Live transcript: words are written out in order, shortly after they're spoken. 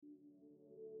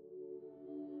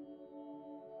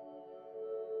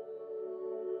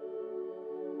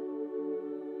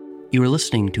You are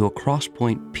listening to a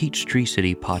Crosspoint Peachtree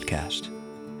City podcast.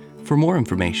 For more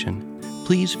information,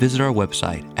 please visit our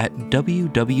website at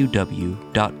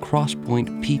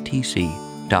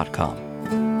www.crosspointptc.com.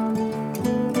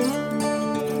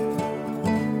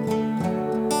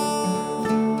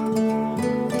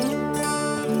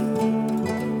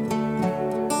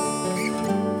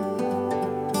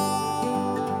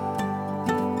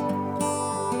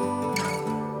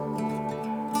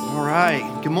 All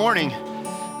right, good morning.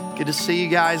 Good to see you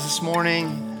guys this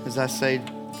morning. As I say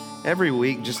every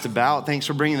week, just about. Thanks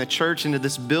for bringing the church into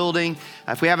this building.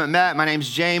 If we haven't met, my name's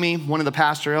Jamie, one of the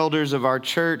pastor elders of our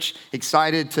church.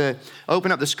 Excited to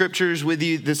open up the scriptures with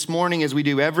you this morning as we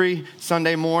do every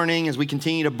Sunday morning as we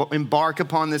continue to embark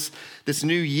upon this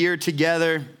new year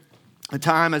together. A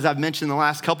time, as I've mentioned the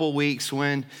last couple of weeks,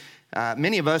 when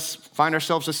many of us find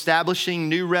ourselves establishing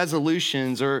new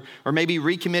resolutions or maybe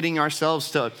recommitting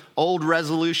ourselves to old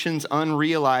resolutions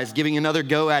unrealized, giving another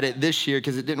go at it this year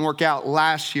because it didn't work out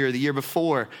last year, the year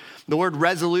before. The word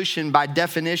resolution, by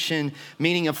definition,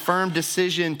 meaning a firm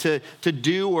decision to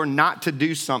do or not to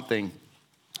do something.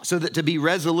 So that to be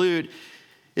resolute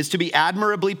is to be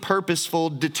admirably purposeful,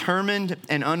 determined,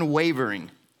 and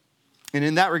unwavering. And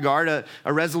in that regard, a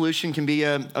resolution can be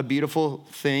a beautiful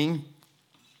thing,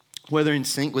 whether in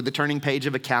sync with the turning page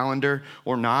of a calendar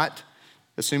or not,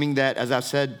 assuming that, as I've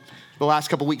said the last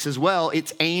couple weeks as well,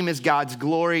 its aim is God's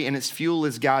glory and its fuel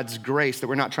is God's grace, that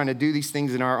we're not trying to do these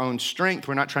things in our own strength.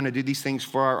 We're not trying to do these things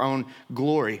for our own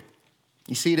glory.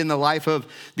 You see it in the life of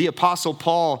the Apostle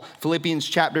Paul, Philippians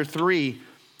chapter 3,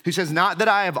 who says, "Not that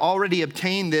I have already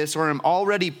obtained this or am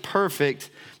already perfect,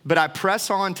 but I press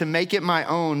on to make it my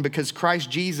own because Christ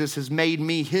Jesus has made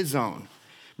me his own.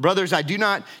 Brothers, I do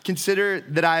not consider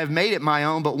that I have made it my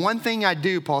own, but one thing I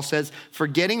do," Paul says,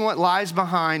 "forgetting what lies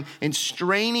behind and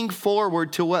straining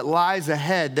forward to what lies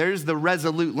ahead." There's the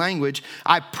resolute language.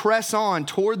 "I press on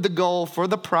toward the goal for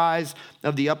the prize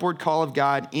of the upward call of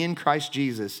God in Christ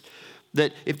Jesus."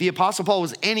 That if the Apostle Paul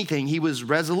was anything, he was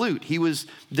resolute, he was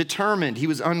determined, he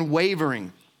was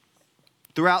unwavering.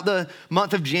 Throughout the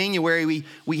month of January,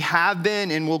 we have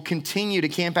been and will continue to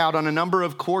camp out on a number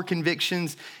of core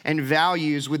convictions and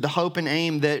values with the hope and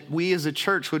aim that we as a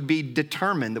church would be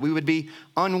determined, that we would be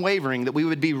unwavering, that we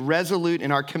would be resolute in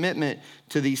our commitment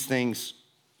to these things.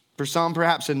 For some,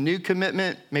 perhaps a new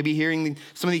commitment, maybe hearing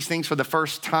some of these things for the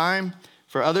first time.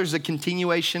 For others, a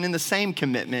continuation in the same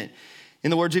commitment.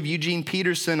 In the words of Eugene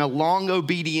Peterson, a long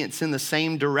obedience in the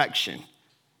same direction.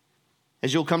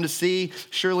 As you'll come to see,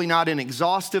 surely not an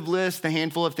exhaustive list, a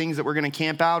handful of things that we're going to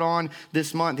camp out on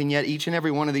this month, and yet each and every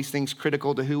one of these things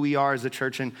critical to who we are as a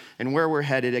church and where we're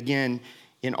headed. Again,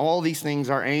 in all these things,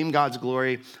 our aim, God's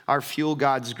glory, our fuel,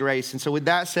 God's grace. And so with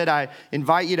that said, I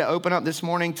invite you to open up this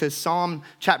morning to Psalm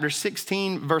chapter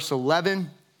 16, verse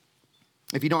 11.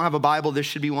 If you don't have a Bible, there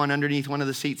should be one underneath one of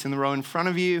the seats in the row in front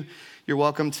of you. You're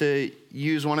welcome to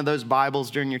use one of those Bibles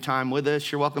during your time with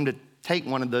us. You're welcome to take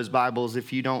one of those Bibles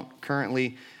if you don't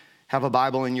currently have a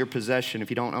Bible in your possession,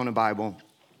 if you don't own a Bible.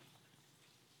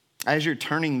 As you're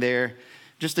turning there,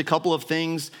 just a couple of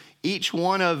things. Each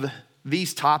one of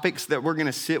these topics that we're going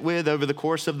to sit with over the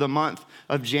course of the month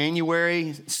of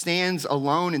January stands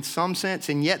alone in some sense,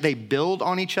 and yet they build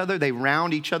on each other. They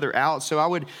round each other out. So I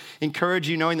would encourage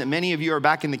you, knowing that many of you are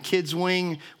back in the kids'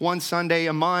 wing one Sunday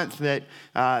a month, that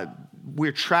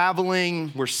we're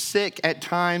traveling, we're sick at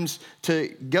times, to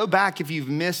go back if you've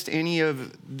missed any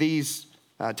of these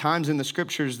times in the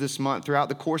scriptures this month throughout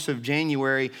the course of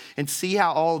January and see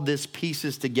how all this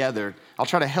pieces together. I'll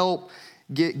try to help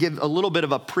give a little bit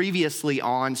of a previously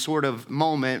on sort of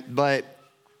moment, but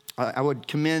I would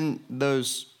commend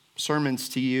those sermons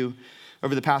to you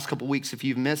over the past couple weeks if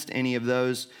you've missed any of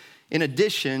those. In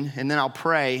addition, and then I'll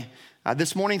pray,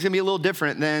 this morning's gonna be a little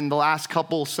different than the last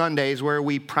couple Sundays where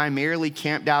we primarily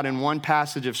camped out in one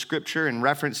passage of scripture and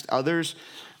referenced others.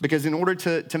 Because in order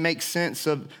to make sense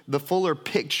of the fuller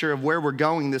picture of where we're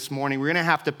going this morning, we're gonna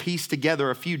have to piece together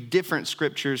a few different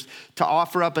scriptures to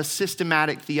offer up a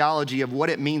systematic theology of what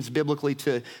it means biblically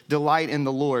to delight in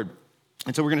the Lord.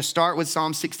 And so we're gonna start with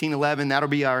Psalm 16:11. That'll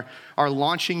be our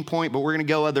launching point, but we're gonna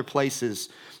go other places.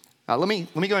 Let me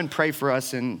go ahead and pray for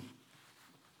us and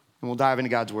we'll dive into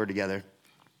God's word together.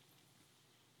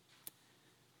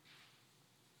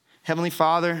 Heavenly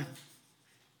Father,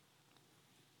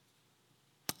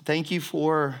 thank you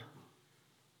for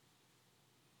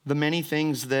the many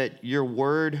things that your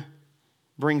word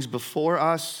brings before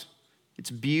us, its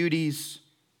beauties,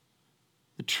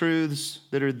 the truths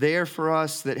that are there for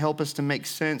us that help us to make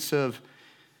sense of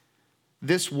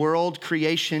this world,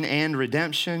 creation, and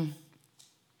redemption.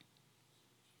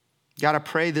 God, I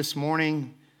pray this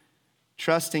morning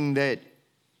trusting that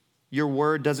your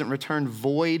word doesn't return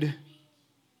void,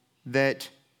 that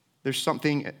there's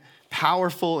something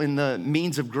powerful in the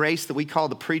means of grace that we call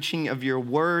the preaching of your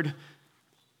word.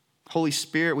 Holy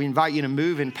Spirit, we invite you to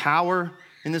move in power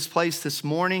in this place this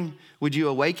morning. Would you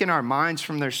awaken our minds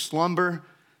from their slumber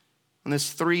on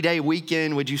this 3-day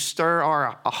weekend? Would you stir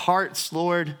our hearts,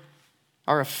 Lord,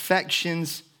 our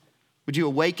affections? Would you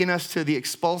awaken us to the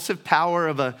expulsive power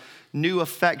of a new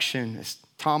affection, as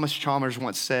Thomas Chalmers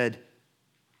once said?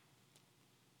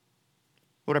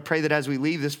 Lord, I pray that as we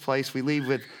leave this place, we leave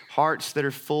with hearts that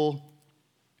are full.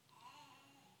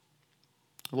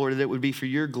 Lord, that it would be for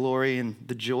your glory and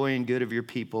the joy and good of your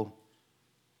people.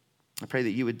 I pray that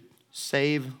you would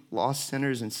save lost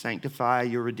sinners and sanctify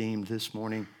your redeemed this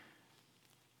morning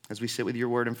as we sit with your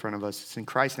word in front of us. It's in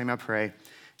Christ's name I pray.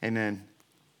 Amen.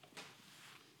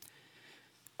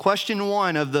 Question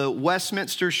 1 of the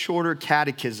Westminster Shorter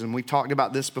Catechism. We've talked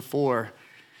about this before.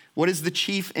 What is the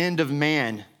chief end of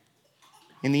man?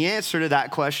 And the answer to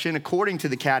that question, according to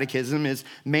the Catechism, is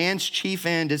man's chief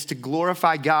end is to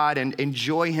glorify God and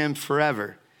enjoy him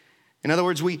forever. In other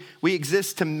words, we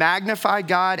exist to magnify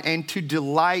God and to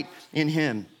delight in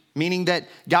him, meaning that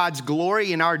God's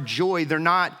glory and our joy, they're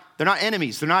not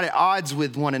enemies. They're not at odds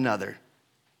with one another.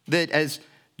 That, as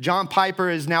John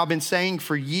Piper has now been saying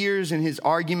for years in his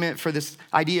argument for this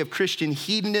idea of Christian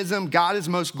hedonism, God is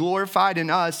most glorified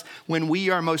in us when we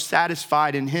are most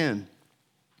satisfied in him.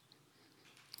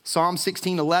 Psalm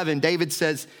 16:11, David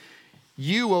says,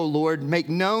 "You, O Lord, make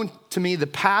known to me the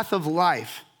path of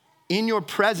life. In your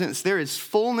presence there is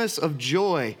fullness of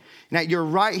joy, and at your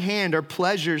right hand are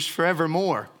pleasures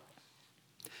forevermore."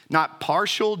 Not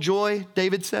partial joy,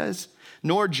 David says,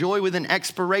 nor joy with an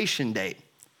expiration date.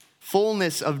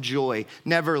 Fullness of joy,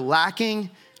 never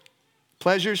lacking,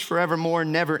 pleasures forevermore,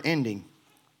 never ending.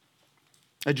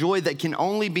 A joy that can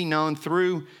only be known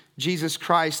through Jesus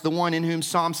Christ, the one in whom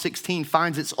Psalm 16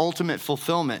 finds its ultimate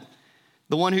fulfillment.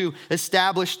 The one who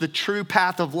established the true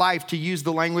path of life, to use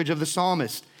the language of the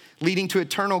psalmist, leading to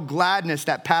eternal gladness,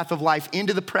 that path of life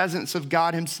into the presence of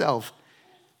God himself.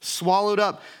 Swallowed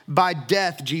up by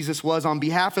death, Jesus was on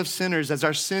behalf of sinners as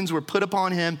our sins were put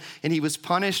upon him and he was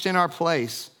punished in our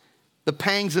place. The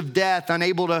pangs of death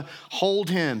unable to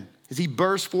hold him as he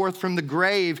burst forth from the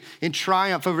grave in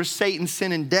triumph over Satan,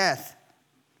 sin, and death.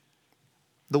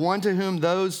 The one to whom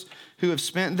those who have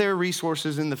spent their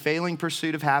resources in the failing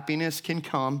pursuit of happiness can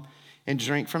come and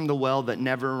drink from the well that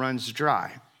never runs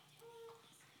dry.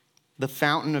 The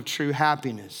fountain of true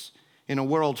happiness in a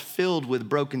world filled with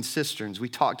broken cisterns. We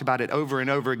talked about it over and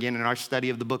over again in our study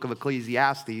of the book of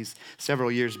Ecclesiastes several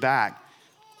years back.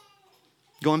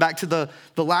 Going back to the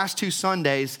last 2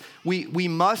 Sundays, we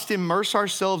must immerse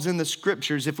ourselves in the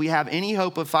scriptures if we have any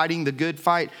hope of fighting the good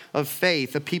fight of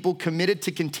faith, a people committed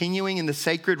to continuing in the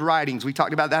sacred writings. We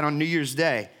talked about that on New Year's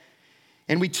Day.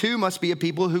 And we too must be a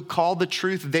people who call the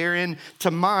truth therein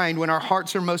to mind when our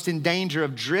hearts are most in danger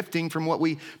of drifting from what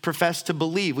we profess to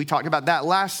believe. We talked about that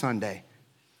last Sunday.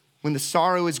 When the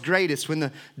sorrow is greatest, when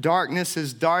the darkness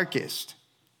is darkest.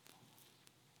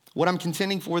 What I'm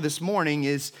contending for this morning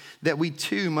is that we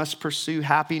too must pursue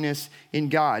happiness in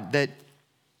God, that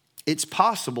it's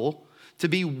possible to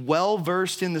be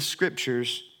well-versed in the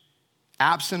scriptures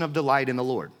absent of delight in the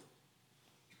Lord.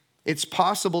 It's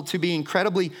possible to be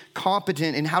incredibly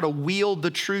competent in how to wield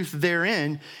the truth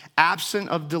therein absent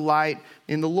of delight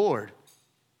in the Lord.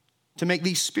 To make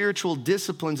these spiritual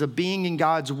disciplines of being in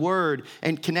God's word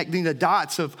and connecting the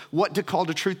dots of what to call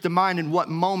to truth to mind in what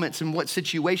moments and what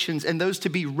situations, and those to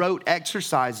be rote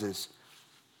exercises.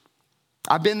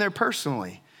 I've been there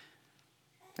personally.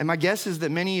 And my guess is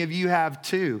that many of you have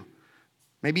too.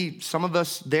 Maybe some of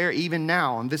us there even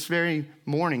now on this very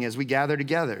morning as we gather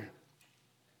together.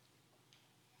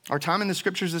 Our time in the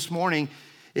scriptures this morning,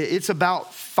 it's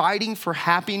about fighting for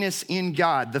happiness in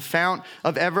God, the fount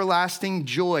of everlasting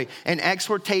joy, an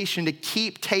exhortation to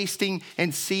keep tasting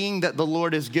and seeing that the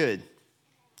Lord is good,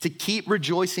 to keep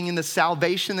rejoicing in the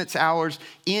salvation that's ours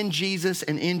in Jesus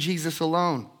and in Jesus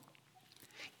alone.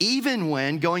 Even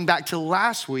when, going back to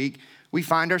last week, we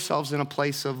find ourselves in a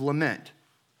place of lament.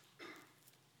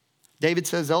 David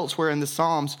says elsewhere in the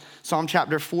Psalms, Psalm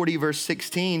chapter 40, verse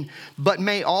 16, "But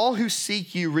may all who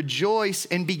seek you rejoice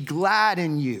and be glad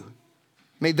in you.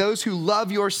 May those who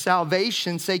love your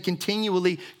salvation say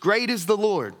continually, 'Great is the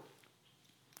Lord.'"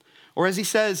 Or as he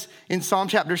says in Psalm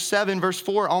chapter 7, verse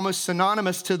 4, almost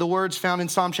synonymous to the words found in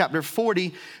Psalm chapter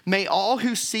 40, "May all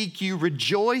who seek you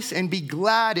rejoice and be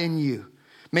glad in you.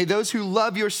 May those who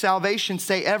love your salvation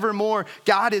say evermore,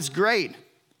 'God is great.'"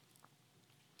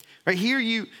 Right here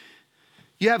you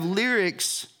have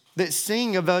lyrics that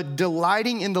sing of a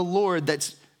delighting in the Lord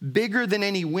that's bigger than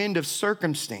any wind of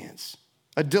circumstance,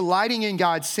 a delighting in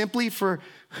God simply for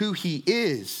who he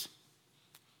is.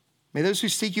 May those who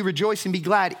seek you rejoice and be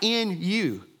glad in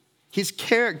you, his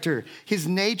character, his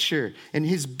nature, and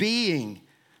his being,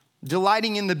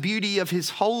 delighting in the beauty of his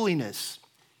holiness,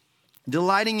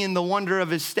 delighting in the wonder of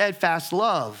his steadfast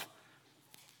love,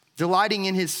 delighting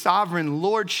in his sovereign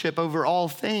lordship over all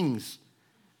things,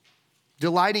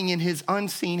 delighting in his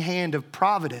unseen hand of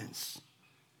providence,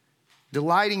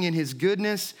 delighting in his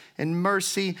goodness and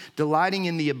mercy, delighting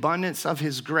in the abundance of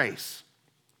his grace.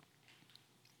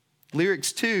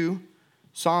 Lyrics 2,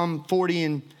 Psalm 40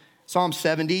 and Psalm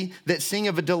 70, that sing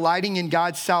of a delighting in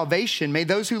God's salvation. May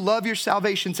those who love your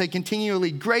salvation say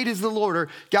continually, great is the Lord, or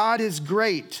God is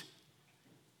great.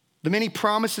 The many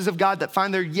promises of God that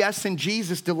find their yes in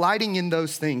Jesus, delighting in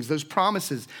those things, those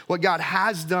promises, what God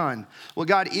has done, what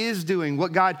God is doing,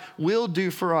 what God will do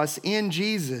for us in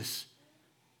Jesus.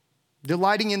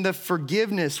 Delighting in the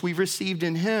forgiveness we've received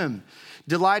in him.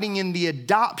 Delighting in the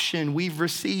adoption we've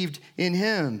received in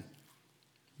him.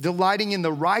 Delighting in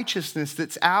the righteousness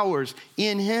that's ours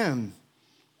in him.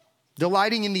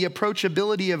 Delighting in the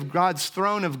approachability of God's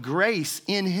throne of grace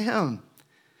in him.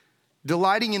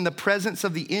 Delighting in the presence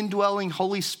of the indwelling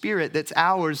Holy Spirit that's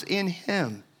ours in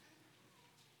him.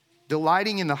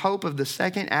 Delighting in the hope of the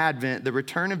second advent, the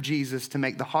return of Jesus to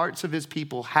make the hearts of his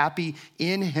people happy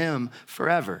in him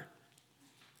forever.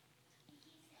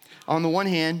 On the one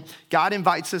hand, God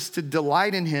invites us to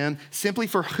delight in him simply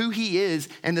for who he is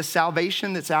and the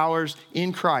salvation that's ours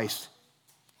in Christ.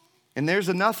 And there's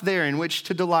enough there in which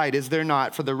to delight, is there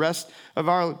not, for the rest of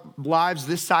our lives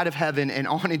this side of heaven and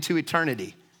on into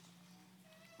eternity.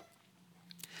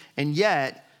 And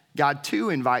yet, God too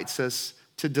invites us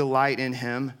to delight in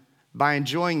him by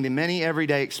enjoying the many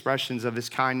everyday expressions of his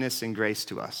kindness and grace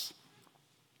to us,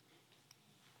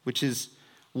 which is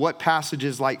what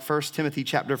passages like 1 Timothy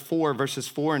chapter 4, verses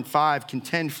 4 and 5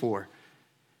 contend for.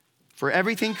 For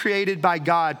everything created by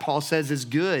God, Paul says, is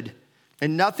good,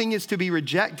 and nothing is to be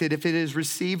rejected if it is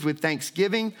received with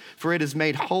thanksgiving, for it is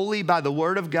made holy by the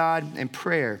word of God and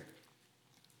prayer.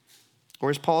 Or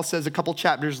as Paul says a couple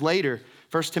chapters later,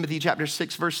 1 Timothy chapter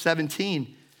 6, verse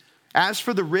 17, as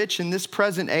for the rich in this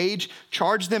present age,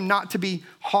 charge them not to be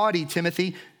haughty,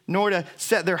 Timothy, nor to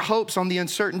set their hopes on the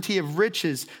uncertainty of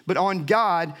riches, but on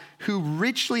God, who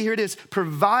richly, here it is,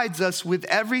 provides us with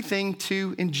everything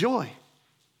to enjoy,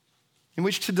 in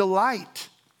which to delight.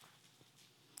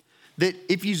 That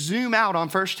if you zoom out on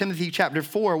 1 Timothy chapter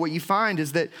 4, what you find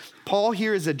is that Paul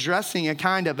here is addressing a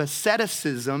kind of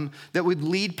asceticism that would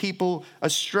lead people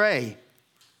astray,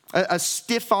 a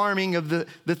stiff arming of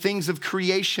the things of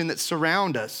creation that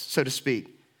surround us, so to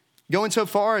speak. Going so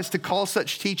far as to call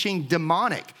such teaching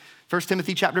demonic. 1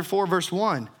 Timothy chapter 4, verse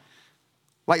 1.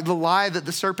 Like the lie that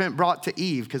the serpent brought to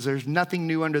Eve, because there's nothing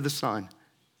new under the sun.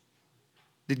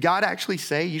 Did God actually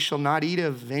say you shall not eat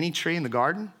of any tree in the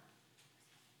garden?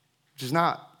 Which is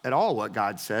not at all what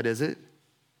God said, is it?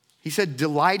 He said,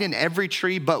 delight in every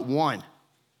tree but one.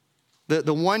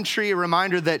 The one tree, a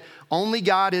reminder that only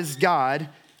God is God.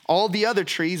 All the other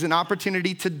trees, an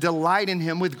opportunity to delight in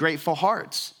him with grateful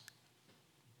hearts.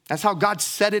 That's how God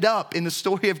set it up in the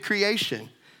story of creation.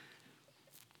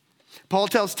 Paul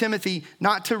tells Timothy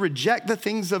not to reject the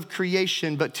things of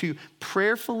creation, but to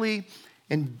prayerfully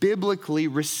and biblically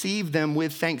receive them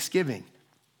with thanksgiving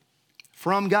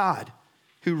from God,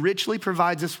 who richly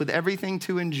provides us with everything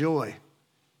to enjoy.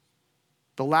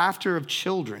 The laughter of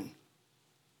children,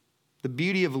 the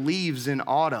beauty of leaves in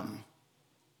autumn,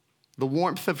 the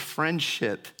warmth of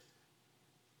friendship,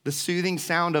 the soothing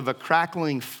sound of a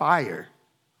crackling fire.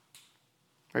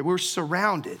 Right? We're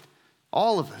surrounded,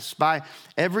 all of us, by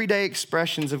everyday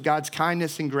expressions of God's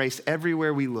kindness and grace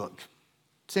everywhere we look.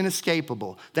 It's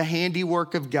inescapable, the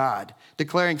handiwork of God,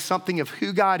 declaring something of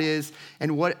who God is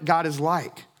and what God is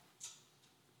like.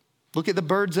 Look at the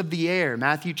birds of the air,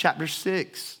 Matthew chapter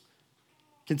 6.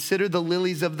 Consider the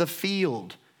lilies of the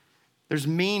field. There's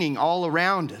meaning all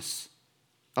around us.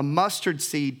 A mustard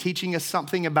seed teaching us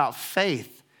something about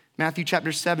faith, Matthew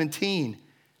chapter 17.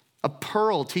 A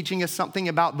pearl teaching us something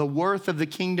about the worth of the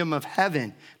kingdom of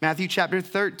heaven, Matthew chapter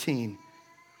 13.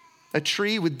 A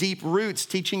tree with deep roots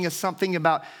teaching us something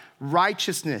about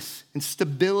righteousness and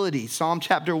stability, Psalm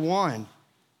chapter 1.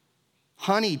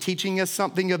 Honey teaching us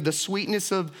something of the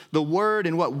sweetness of the word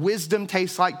and what wisdom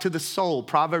tastes like to the soul,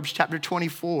 Proverbs chapter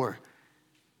 24.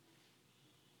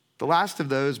 The last of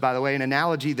those, by the way, an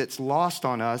analogy that's lost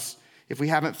on us if we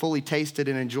haven't fully tasted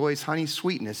and enjoys honey's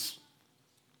sweetness.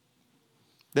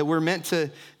 that we're meant to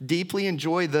deeply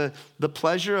enjoy the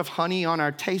pleasure of honey on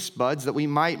our taste buds, that we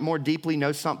might more deeply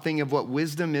know something of what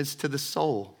wisdom is to the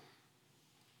soul.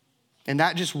 And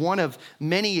that just one of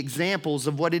many examples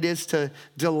of what it is to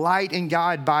delight in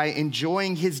God by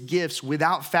enjoying his gifts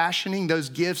without fashioning those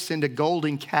gifts into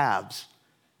golden calves.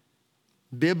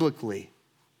 Biblically,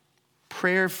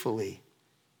 prayerfully,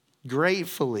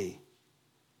 gratefully.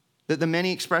 That the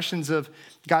many expressions of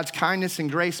God's kindness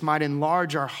and grace might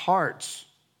enlarge our hearts,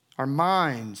 our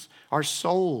minds, our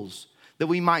souls, that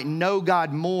we might know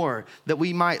God more, that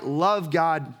we might love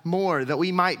God more, that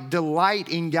we might delight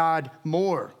in God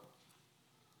more.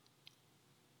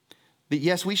 But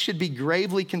yes, we should be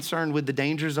gravely concerned with the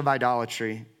dangers of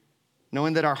idolatry,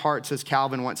 knowing that our hearts, as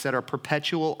Calvin once said, are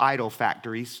perpetual idol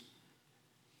factories.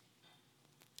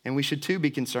 And we should too be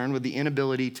concerned with the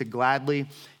inability to gladly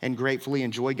and gratefully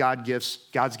enjoy God's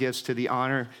gifts to the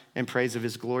honor and praise of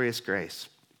his glorious grace.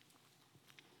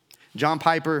 John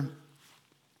Piper,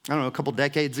 a couple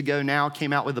decades ago now,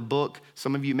 came out with a book.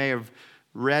 Some of you may have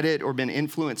read it or been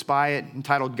influenced by it,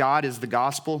 entitled God is the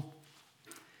Gospel.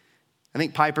 I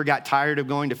think Piper got tired of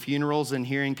going to funerals and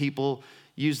hearing people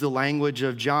use the language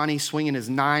of Johnny swinging his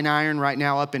 9-iron right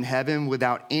now up in heaven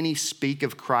without any speak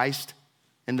of Christ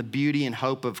and the beauty and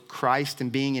hope of Christ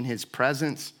and being in his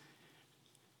presence.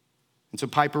 And so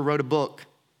Piper wrote a book,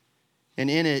 and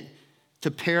in it,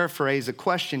 to paraphrase a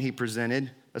question he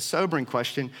presented, a sobering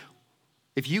question,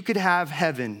 if you could have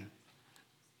heaven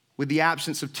with the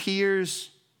absence of tears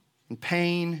and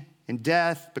pain and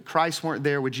death, but Christ weren't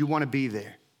there, would you want to be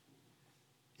there?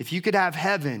 If you could have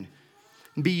heaven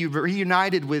and be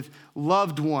reunited with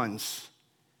loved ones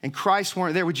and Christ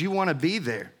weren't there, would you want to be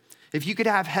there? If you could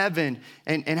have heaven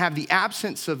and have the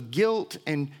absence of guilt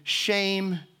and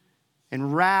shame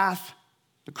and wrath,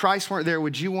 but Christ weren't there,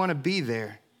 would you want to be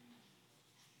there?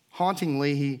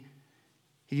 Hauntingly,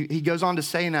 he goes on to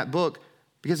say in that book,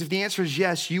 because if the answer is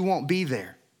yes, you won't be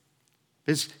there.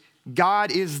 Because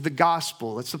God is the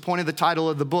gospel. That's the point of the title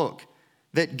of the book.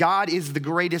 That God is the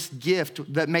greatest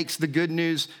gift that makes the good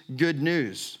news good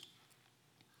news.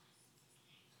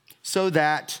 So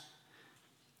that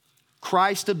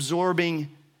Christ absorbing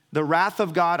the wrath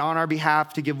of God on our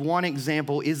behalf, to give one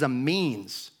example, is a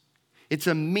means. It's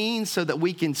a means so that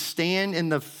we can stand in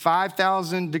the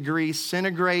 5,000 degree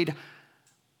centigrade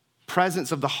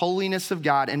presence of the holiness of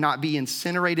God and not be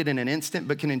incinerated in an instant,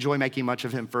 but can enjoy making much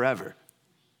of him forever.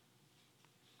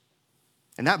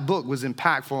 And that book was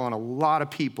impactful on a lot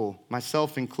of people,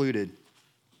 myself included.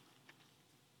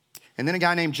 And then a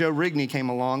guy named Joe Rigney came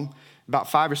along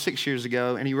about 5 or 6 years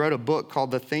ago, and he wrote a book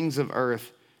called The Things of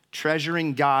Earth.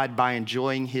 Treasuring God by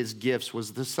Enjoying His Gifts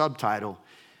was the subtitle.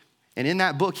 And in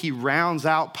that book, he rounds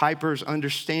out Piper's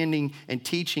understanding and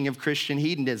teaching of Christian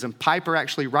hedonism. Piper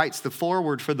actually writes the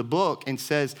foreword for the book and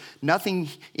says, nothing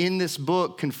in this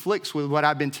book conflicts with what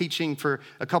I've been teaching for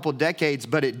a couple decades,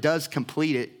 but it does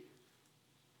complete it.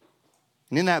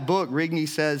 And in that book, Rigney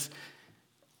says,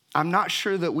 I'm not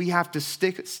sure that we have to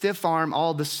stiff arm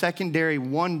all the secondary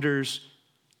wonders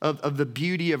of the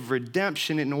beauty of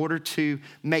redemption in order to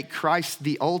make Christ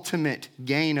the ultimate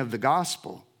gain of the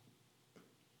gospel.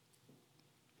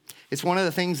 It's one of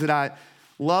the things that I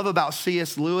love about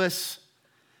C.S. Lewis,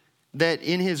 that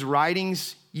in his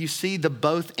writings, you see the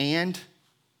both and.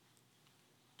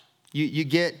 You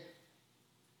get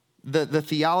the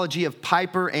theology of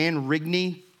Piper and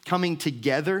Rigney coming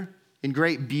together in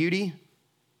great beauty.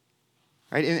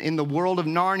 Right? In the world of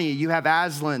Narnia, you have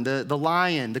Aslan, the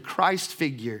lion, the Christ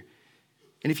figure.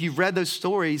 And if you've read those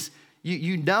stories,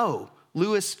 you know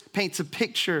Lewis paints a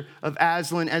picture of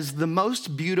Aslan as the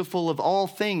most beautiful of all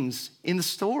things in the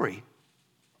story.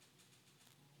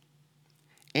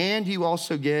 And you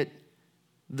also get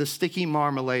the sticky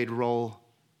marmalade roll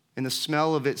and the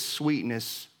smell of its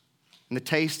sweetness and the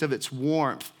taste of its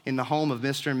warmth in the home of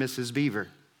Mr. and Mrs. Beaver.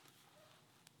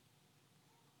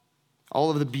 All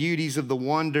of the beauties of the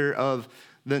wonder of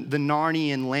the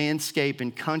Narnian landscape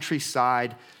and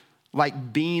countryside,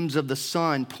 like beams of the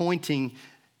sun pointing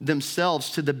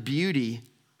themselves to the beauty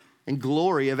and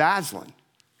glory of Aslan.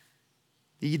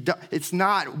 It's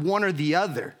not one or the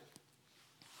other.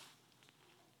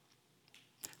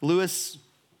 Lewis,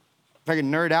 if I could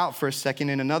nerd out for a second,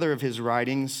 in another of his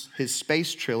writings, his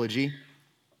Space Trilogy,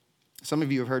 some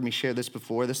of you have heard me share this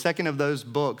before. The second of those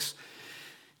books,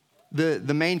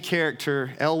 the main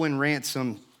character, Elwyn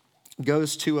Ransom,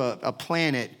 goes to a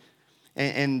planet,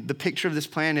 and the picture of this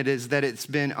planet is that it's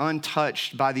been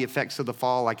untouched by the effects of the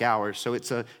fall like ours. So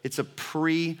it's a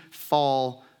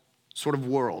pre-fall sort of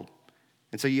world.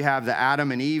 And so you have the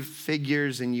Adam and Eve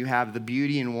figures, and you have the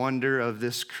beauty and wonder of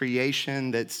this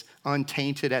creation that's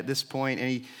untainted at this point.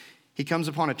 And he comes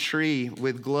upon a tree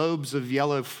with globes of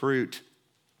yellow fruit,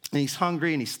 and he's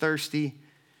hungry and he's thirsty,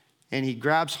 and he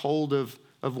grabs hold of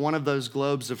one of those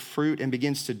globes of fruit and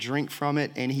begins to drink from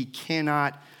it, and he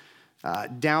cannot,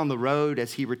 down the road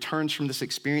as he returns from this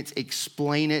experience,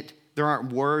 explain it. There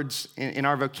aren't words in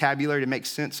our vocabulary to make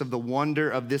sense of the wonder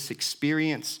of this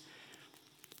experience.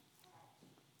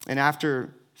 And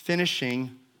after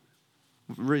finishing,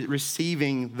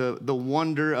 receiving the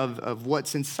wonder of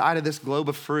what's inside of this globe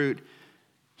of fruit,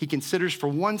 he considers for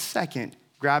 1 second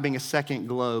grabbing a second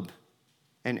globe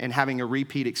and having a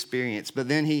repeat experience. But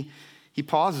then he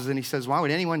pauses and he says, why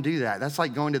would anyone do that? That's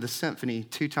like going to the symphony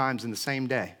 2 times in the same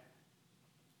day.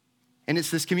 And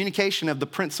it's this communication of the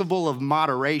principle of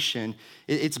moderation.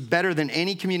 It's better than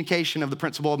any communication of the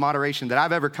principle of moderation that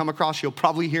I've ever come across. You'll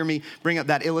probably hear me bring up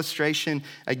that illustration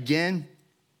again.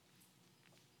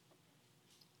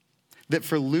 That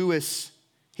for Lewis,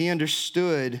 he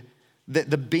understood that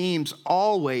the beams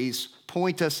always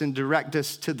point us and direct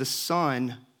us to the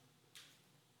sun,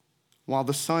 while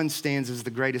the sun stands as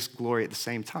the greatest glory at the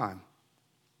same time.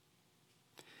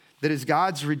 That as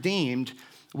God's redeemed,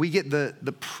 we get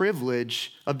the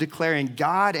privilege of declaring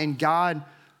God and God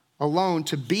alone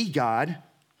to be God,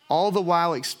 all the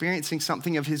while experiencing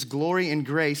something of his glory and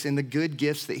grace in the good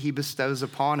gifts that he bestows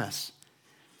upon us.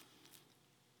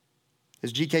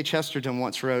 As G.K. Chesterton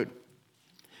once wrote,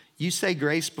 you say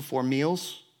grace before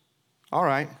meals? All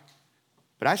right,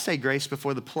 but I say grace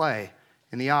before the play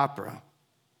and the opera,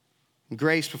 and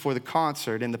grace before the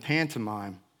concert and the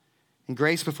pantomime, and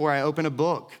grace before I open a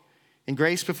book, and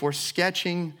grace before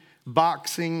sketching,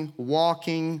 boxing,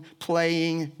 walking,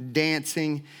 playing,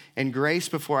 dancing, and grace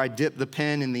before I dip the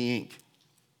pen in the ink.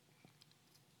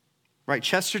 Right?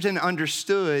 Chesterton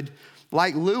understood,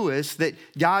 like Lewis, that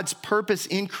God's purpose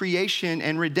in creation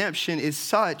and redemption is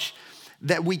such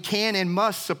that we can and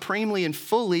must supremely and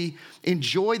fully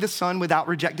enjoy the sun without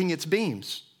rejecting its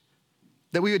beams.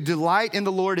 That we would delight in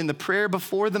the Lord in the prayer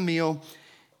before the meal,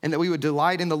 and that we would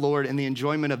delight in the Lord in the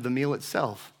enjoyment of the meal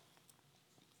itself.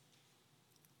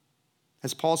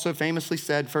 As Paul so famously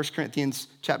said, 1 Corinthians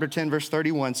chapter 10, verse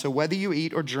 31, so whether you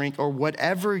eat or drink or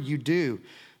whatever you do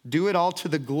it all to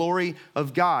the glory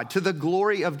of God. To the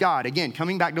glory of God. Again,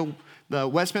 coming back to the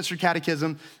Westminster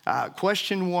Catechism,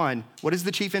 question 1, what is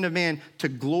the chief end of man? To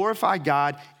glorify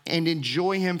God and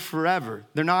enjoy him forever.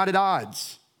 They're not at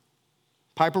odds.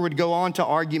 Piper would go on to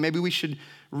argue, maybe we should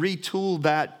retool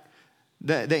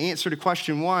the answer to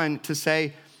question 1 to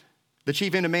say, the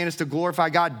chief end of man is to glorify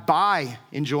God by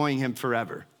enjoying him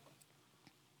forever.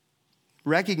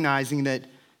 Recognizing that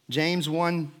James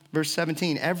 1, verse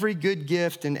 17, every good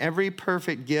gift and every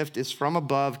perfect gift is from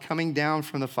above, coming down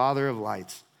from the Father of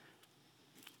lights.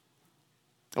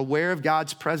 Aware of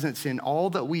God's presence in all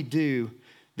that we do,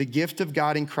 the gift of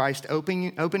God in Christ,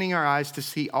 opening our eyes to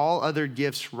see all other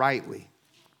gifts rightly,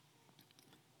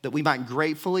 that we might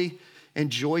gratefully and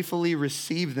joyfully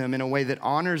receive them in a way that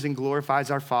honors and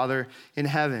glorifies our Father in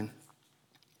heaven.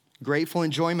 Grateful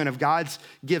enjoyment of God's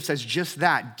gifts as just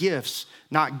that, gifts,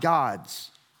 not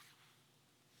gods.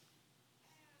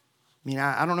 I mean,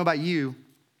 I don't know about you,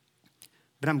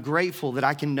 but I'm grateful that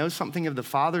I can know something of the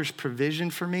Father's provision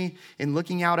for me in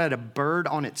looking out at a bird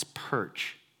on its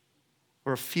perch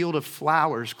or a field of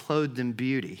flowers clothed in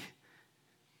beauty,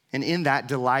 and in that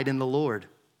delight in the Lord.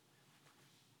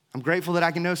 I'm grateful that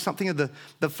I can know something of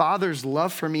the Father's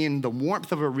love for me in the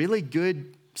warmth of a really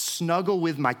good snuggle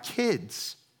with my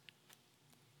kids,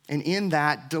 and in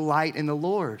that delight in the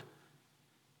Lord.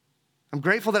 I'm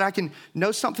grateful that I can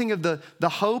know something of the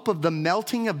hope of the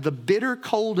melting of the bitter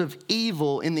cold of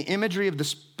evil in the imagery of the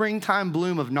springtime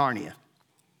bloom of Narnia,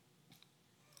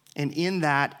 and in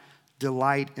that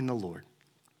delight in the Lord.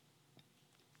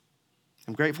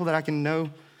 I'm grateful that I can know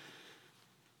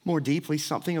more deeply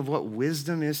something of what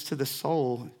wisdom is to the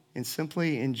soul in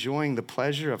simply enjoying the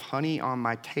pleasure of honey on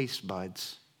my taste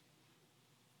buds,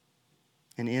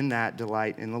 and in that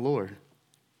delight in the Lord.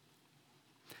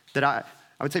 That I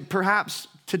would say perhaps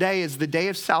today is the day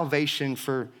of salvation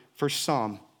for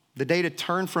some, the day to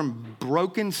turn from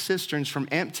broken cisterns, from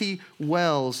empty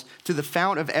wells to the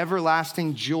fount of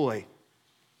everlasting joy.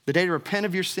 The day to repent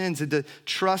of your sins and to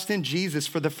trust in Jesus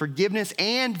for the forgiveness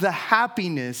and the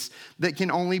happiness that can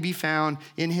only be found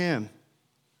in him.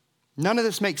 None of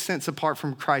this makes sense apart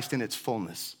from Christ in its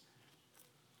fullness.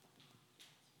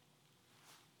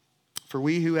 For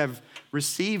we who have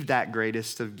received that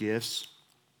greatest of gifts,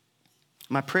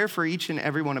 my prayer for each and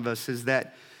every one of us is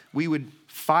that we would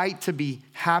fight to be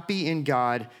happy in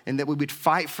God, and that we would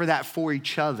fight for that for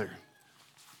each other.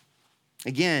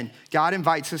 Again, God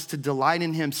invites us to delight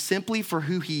in him simply for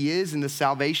who he is and the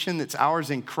salvation that's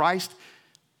ours in Christ.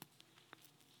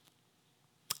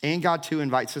 And God, too,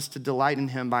 invites us to delight in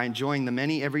him by enjoying the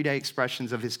many everyday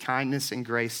expressions of his kindness and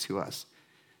grace to us.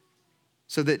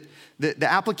 So that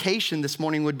the application this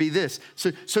morning would be this.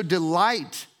 So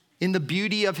delight in the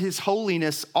beauty of his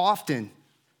holiness often.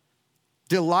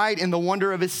 Delight in the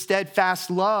wonder of his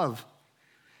steadfast love.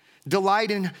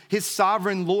 Delight in his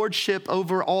sovereign lordship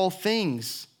over all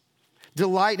things.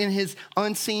 Delight in his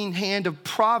unseen hand of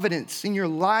providence in your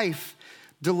life.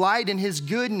 Delight in his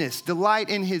goodness. Delight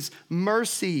in his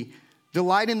mercy.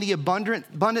 Delight in the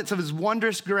abundance of his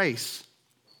wondrous grace.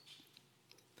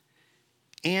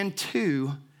 And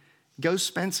 2, go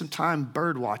spend some time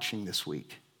bird watching this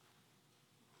week,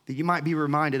 that you might be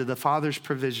reminded of the Father's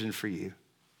provision for you.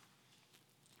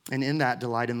 And in that,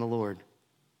 delight in the Lord.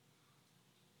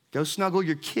 Go snuggle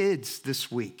your kids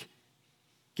this week.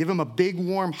 Give them a big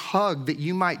warm hug that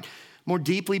you might more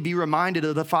deeply be reminded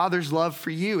of the Father's love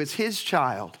for you as his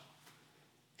child.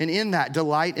 And in that,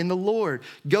 delight in the Lord.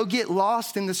 Go get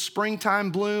lost in the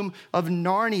springtime bloom of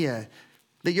Narnia,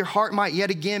 that your heart might yet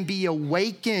again be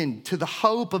awakened to the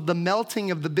hope of the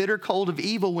melting of the bitter cold of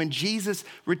evil when Jesus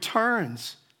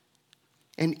returns.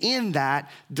 And in that,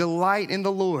 delight in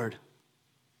the Lord.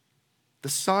 The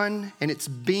sun and its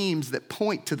beams that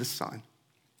point to the sun.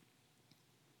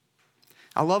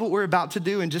 I love what we're about to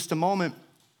do in just a moment,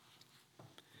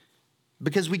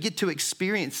 because we get to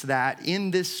experience that in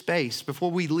this space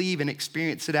before we leave and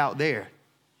experience it out there.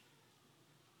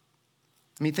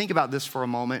 I mean, think about this for a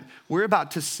moment. We're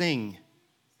about to sing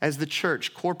as the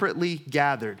church corporately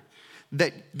gathered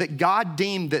that God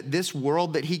deemed that this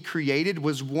world that he created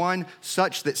was one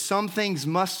such that some things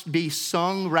must be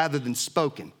sung rather than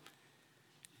spoken.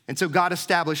 And so God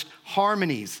established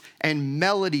harmonies and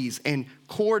melodies and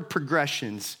chord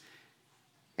progressions.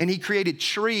 And he created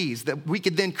trees that we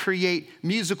could then create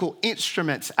musical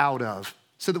instruments out of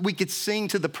so that we could sing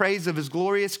to the praise of his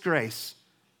glorious grace.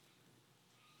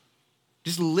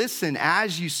 Just listen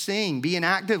as you sing. Be an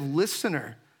active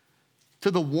listener to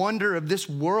the wonder of this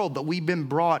world that we've been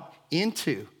brought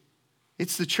into.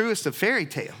 It's the truest of fairy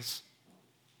tales.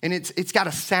 And it's got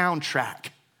a soundtrack.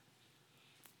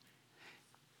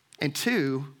 And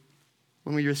 2,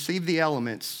 when we receive the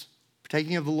elements,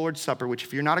 partaking of the Lord's Supper, which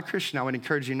if you're not a Christian, I would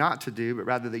encourage you not to do, but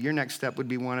rather that your next step would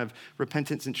be one of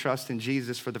repentance and trust in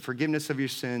Jesus for the forgiveness of your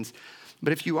sins.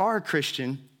 But if you are a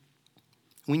Christian,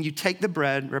 when you take the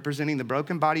bread representing the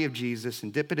broken body of Jesus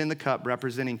and dip it in the cup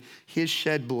representing his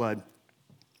shed blood,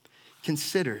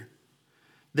 consider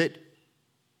that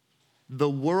the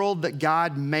world that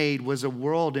God made was a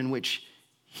world in which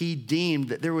he deemed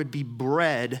that there would be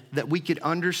bread that we could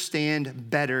understand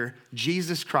better.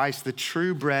 Jesus Christ, the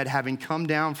true bread, having come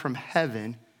down from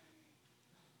heaven,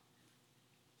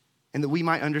 and that we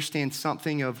might understand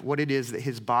something of what it is that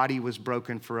his body was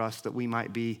broken for us, that we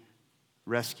might be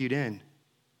rescued in.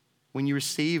 When you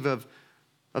receive of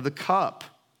the cup,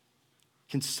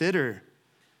 consider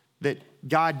that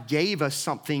God gave us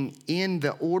something in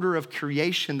the order of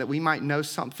creation that we might know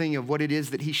something of what it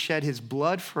is that he shed his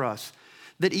blood for us.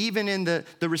 That even in the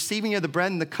receiving of the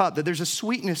bread and the cup, that there's a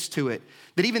sweetness to it.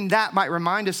 That even that might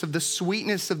remind us of the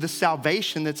sweetness of the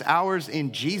salvation that's ours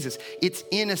in Jesus. It's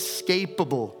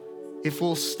inescapable if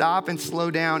we'll stop and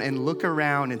slow down and look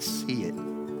around and see it.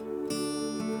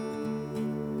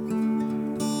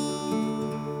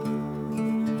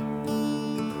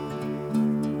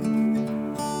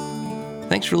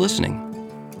 Thanks for listening.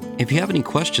 If you have any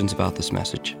questions about this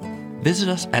message, visit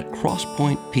us at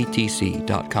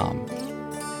crosspointptc.com.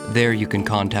 There you can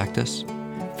contact us,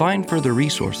 find further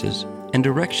resources, and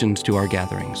directions to our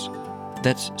gatherings.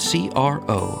 That's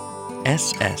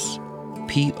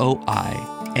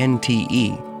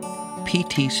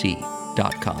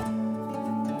CROSSPOINTEPTC.com.